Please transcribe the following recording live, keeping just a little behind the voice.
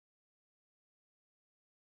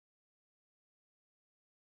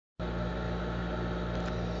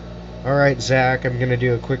Alright, Zach, I'm going to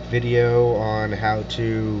do a quick video on how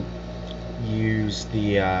to use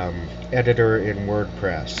the editor in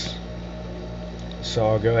WordPress. So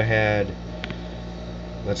I'll go ahead,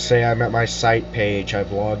 let's say I'm at my site page,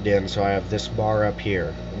 I've logged in, so I have this bar up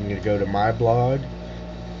here. I'm going to go to my blog,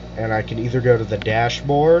 and I can either go to the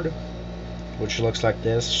dashboard, which looks like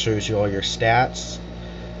this, shows you all your stats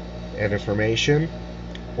and information,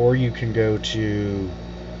 or you can go to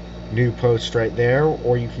new post right there,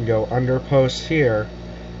 or you can go under posts here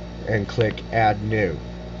and click add new.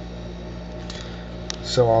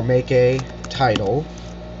 So I'll make a title.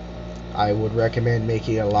 I would recommend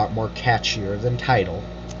making it a lot more catchier than title.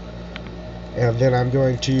 And then I'm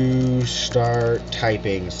going to start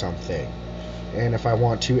typing something. And if I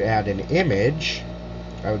want to add an image,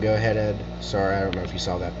 I would go ahead and, sorry, I don't know if you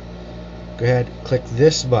saw that. Go ahead, click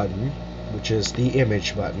this button, which is the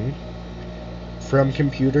image button. From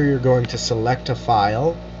computer, you're going to select a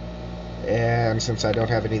file. And since I don't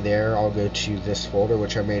have any there, I'll go to this folder,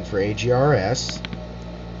 which I made for AGRS.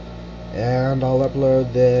 And I'll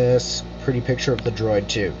upload this pretty picture of the droid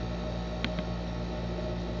too.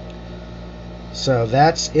 So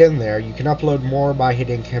that's in there. You can upload more by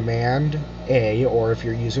hitting Command A, or if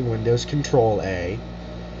you're using Windows, Control A.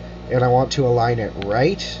 And I want to align it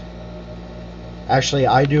right. Actually,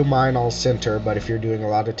 I do mine all center, but if you're doing a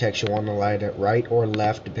lot of text, you want to align it right or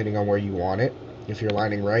left, depending on where you want it. If you're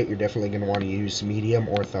aligning right, you're definitely going to want to use medium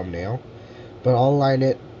or thumbnail. But I'll align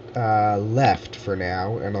it left for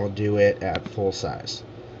now, and I'll do it at full size.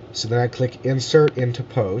 So then I click Insert into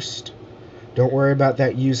Post. Don't worry about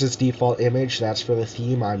that use as default image. That's for the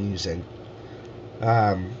theme I'm using.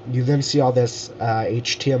 You then see all this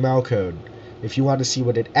HTML code. If you want to see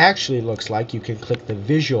what it actually looks like, you can click the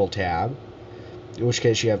Visual tab, in which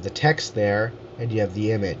case you have the text there and you have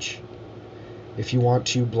the image. If you want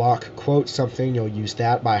to block quote something, you'll use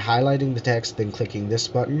that by highlighting the text, then clicking this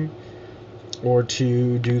button, or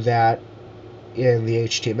to do that in the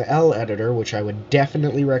HTML editor, which I would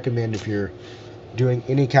definitely recommend if you're doing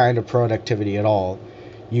any kind of productivity at all.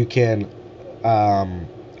 You can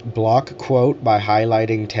block quote by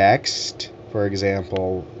highlighting text, for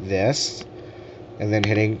example this, and then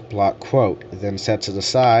hitting block quote. It then sets it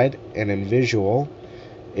aside, and in Visual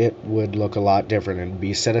it would look a lot different. It would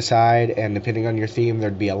be set aside, and depending on your theme,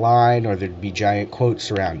 there'd be a line or there'd be giant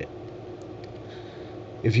quotes around it.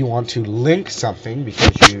 If you want to link something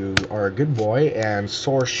because you are a good boy and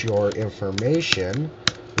source your information,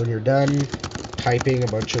 when you're done typing a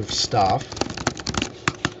bunch of stuff,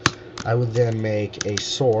 I would then make a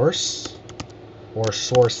source or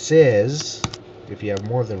sources if you have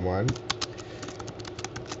more than one.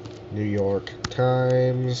 New York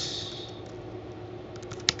Times.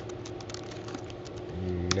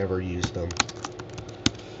 Never used them.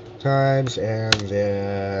 Times, and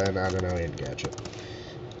then, I don't know, Engadget.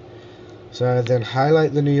 So I then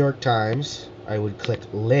highlight the New York Times. I would click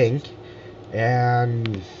link,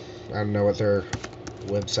 and I don't know what their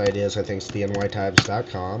website is. I think it's the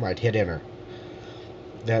nytimes.com. I'd hit enter.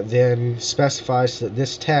 That then specifies that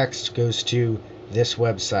this text goes to this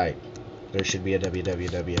website. There should be a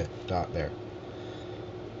www dot there.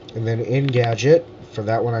 And then Engadget, for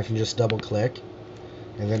that one I can just double click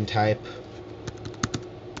and then type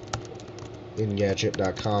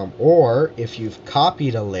engadget.com. Or if you've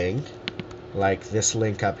copied a link, like this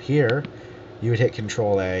link up here, you would hit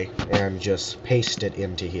Control A and just paste it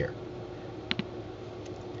into here.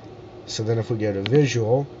 So then if we go to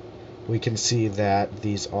Visual, we can see that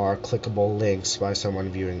these are clickable links by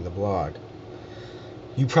someone viewing the blog.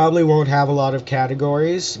 You probably won't have a lot of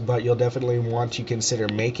categories, but you'll definitely want to consider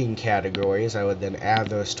making categories. I would then add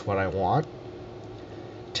those to what I want.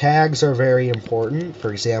 Tags are very important.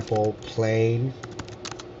 For example, plane,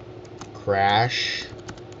 crash,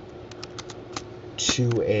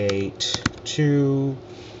 282,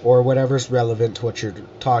 or whatever's relevant to what you're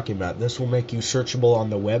talking about. This will make you searchable on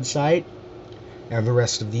the website and the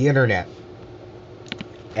rest of the internet.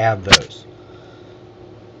 Add those.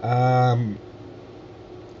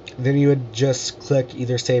 Then you would just click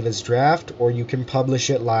either save as draft, or you can publish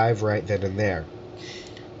it live right then and there.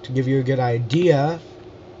 To give you a good idea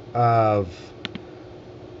of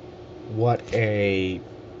what a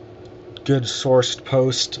good sourced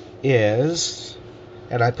post is,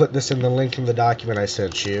 and I put this in the link in the document I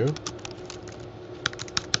sent you.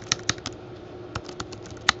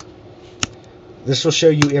 This will show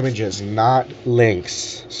you images, not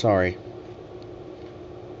links. Sorry.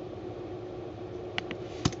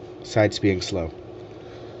 Site's being slow.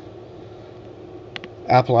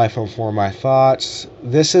 Apple iPhone 4 My Thoughts.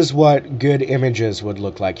 This is what good images would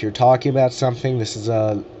look like. You're talking about something. This is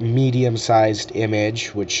a medium-sized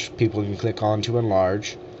image, which people can click on to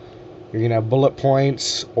enlarge. You're going to have bullet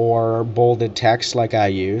points or bolded text like I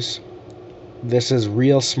use. This is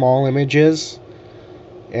real small images,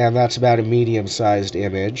 and that's about a medium-sized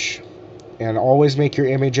image. And always make your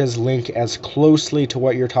images link as closely to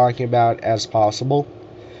what you're talking about as possible.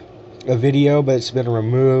 A video, but it's been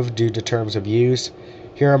removed due to terms of use.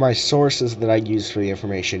 Here are my sources that I use for the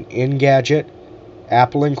information. Engadget,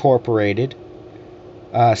 Apple Incorporated,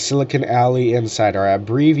 Silicon Alley Insider. I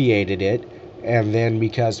abbreviated it, and then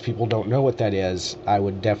because people don't know what that is, I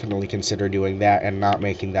would definitely consider doing that and not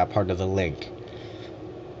making that part of the link.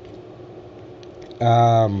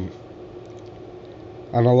 On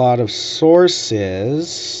a lot of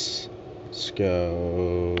sources, let's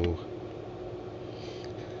go.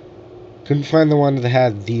 Couldn't find the one that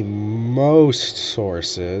had the most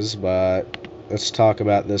sources, but let's talk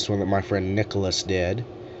about this one that my friend Nicholas did.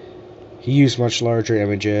 He used much larger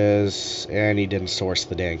images, and he didn't source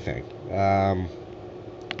the dang thing.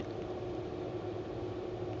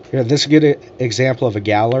 Here, this is a good example of a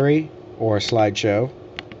gallery or a slideshow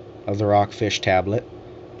of the Rockfish tablet.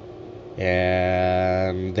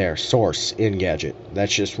 And there, source, Engadget.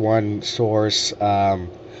 That's just one source.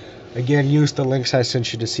 Again, use the links I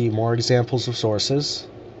sent you to see more examples of sources.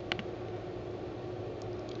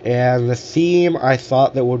 And the theme I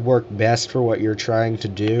thought that would work best for what you're trying to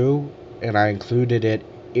do, and I included it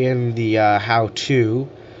in the how-to,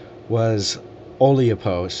 was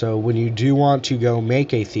Oleopo. So when you do want to go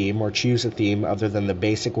make a theme or choose a theme other than the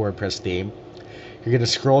basic WordPress theme, you're going to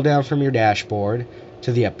scroll down from your dashboard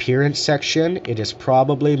to the appearance section. It is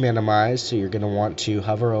probably minimized, so you're going to want to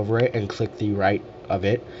hover over it and click the right of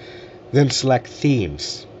it. Then select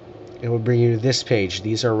themes. It will bring you to this page.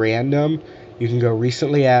 These are random. You can go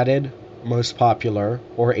recently added, most popular,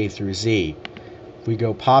 or A through Z. If we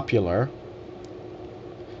go popular,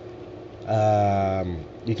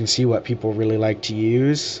 you can see what people really like to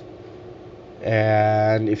use.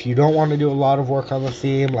 And if you don't want to do a lot of work on the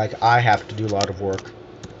theme, like I have to do a lot of work,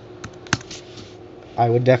 I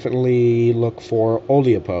would definitely look for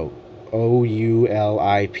Oulipo,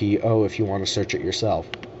 Oulipo, if you want to search it yourself.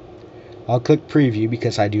 I'll click preview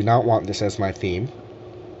because I do not want this as my theme.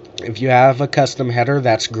 If you have a custom header,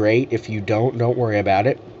 that's great. If you don't worry about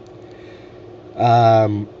it.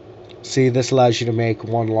 See, this allows you to make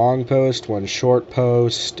one long post, one short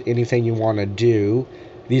post, anything you want to do.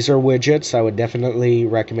 These are widgets. I would definitely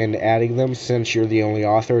recommend adding them since you're the only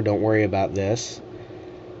author. Don't worry about this.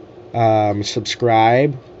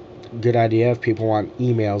 Subscribe. Good idea if people want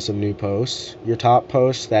emails of new posts. Your top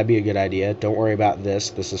posts, that'd be a good idea. Don't worry about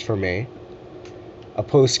this. This is for me. A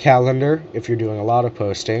post calendar if you're doing a lot of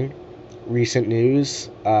posting. Recent news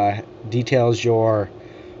details your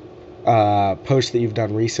posts that you've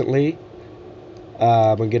done recently.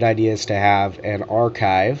 A good idea is to have an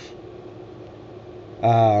archive.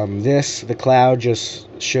 The cloud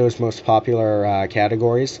just shows most popular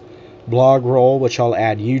categories. Blog roll, which I'll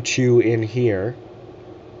add you to in here.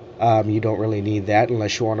 You don't really need that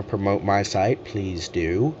unless you want to promote my site. Please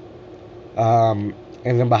do.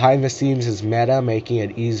 And then behind the scenes is Meta, making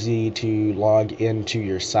it easy to log into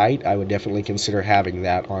your site. I would definitely consider having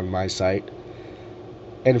that on my site.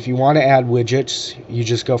 And if you want to add widgets, you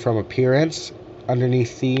just go from appearance.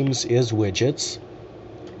 Underneath themes is widgets.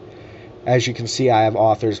 As you can see, I have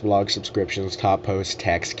authors, blog subscriptions, top posts,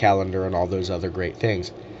 text, calendar, and all those other great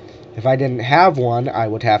things. If I didn't have one, I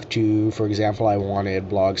would have to, for example, I wanted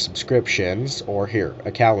blog subscriptions, or here,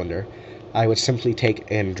 a calendar. I would simply take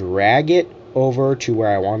and drag it over to where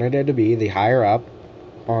I wanted it to be. The higher up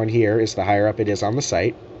on here is the higher up it is on the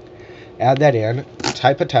site. Add that in,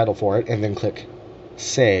 type a title for it, and then click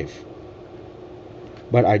Save.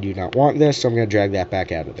 But I do not want this, so I'm going to drag that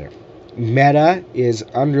back out of there. Meta is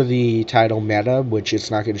under the title Meta, which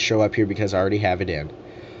it's not going to show up here because I already have it in.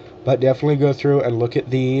 But definitely go through and look at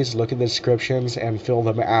these, look at the descriptions, and fill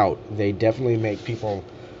them out. They definitely make people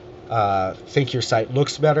think your site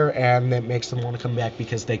looks better, and that makes them want to come back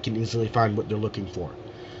because they can easily find what they're looking for.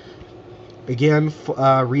 Again,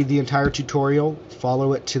 read the entire tutorial,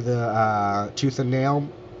 follow it to the tooth and nail,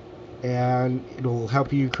 and it'll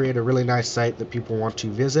help you create a really nice site that people want to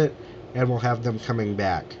visit and will have them coming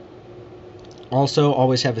back. Also,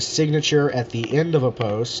 always have a signature at the end of a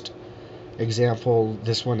post. Example,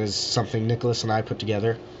 this one is something Nicholas and I put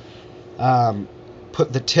together.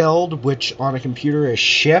 Put the tilde, which on a computer is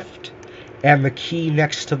shift, and the key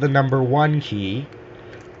next to the number 1 key,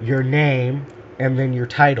 your name, and then your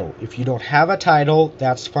title. If you don't have a title,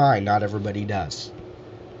 that's fine. Not everybody does.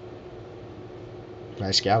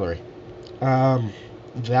 Nice gallery.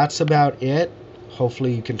 That's about it.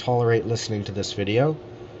 Hopefully you can tolerate listening to this video,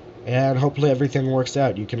 and hopefully everything works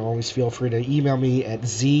out. You can always feel free to email me at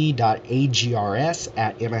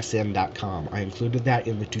z.agrs@msn.com. I included that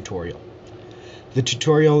in the tutorial. The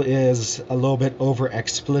tutorial is a little bit over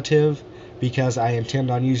expletive because I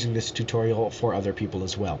intend on using this tutorial for other people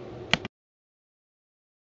as well.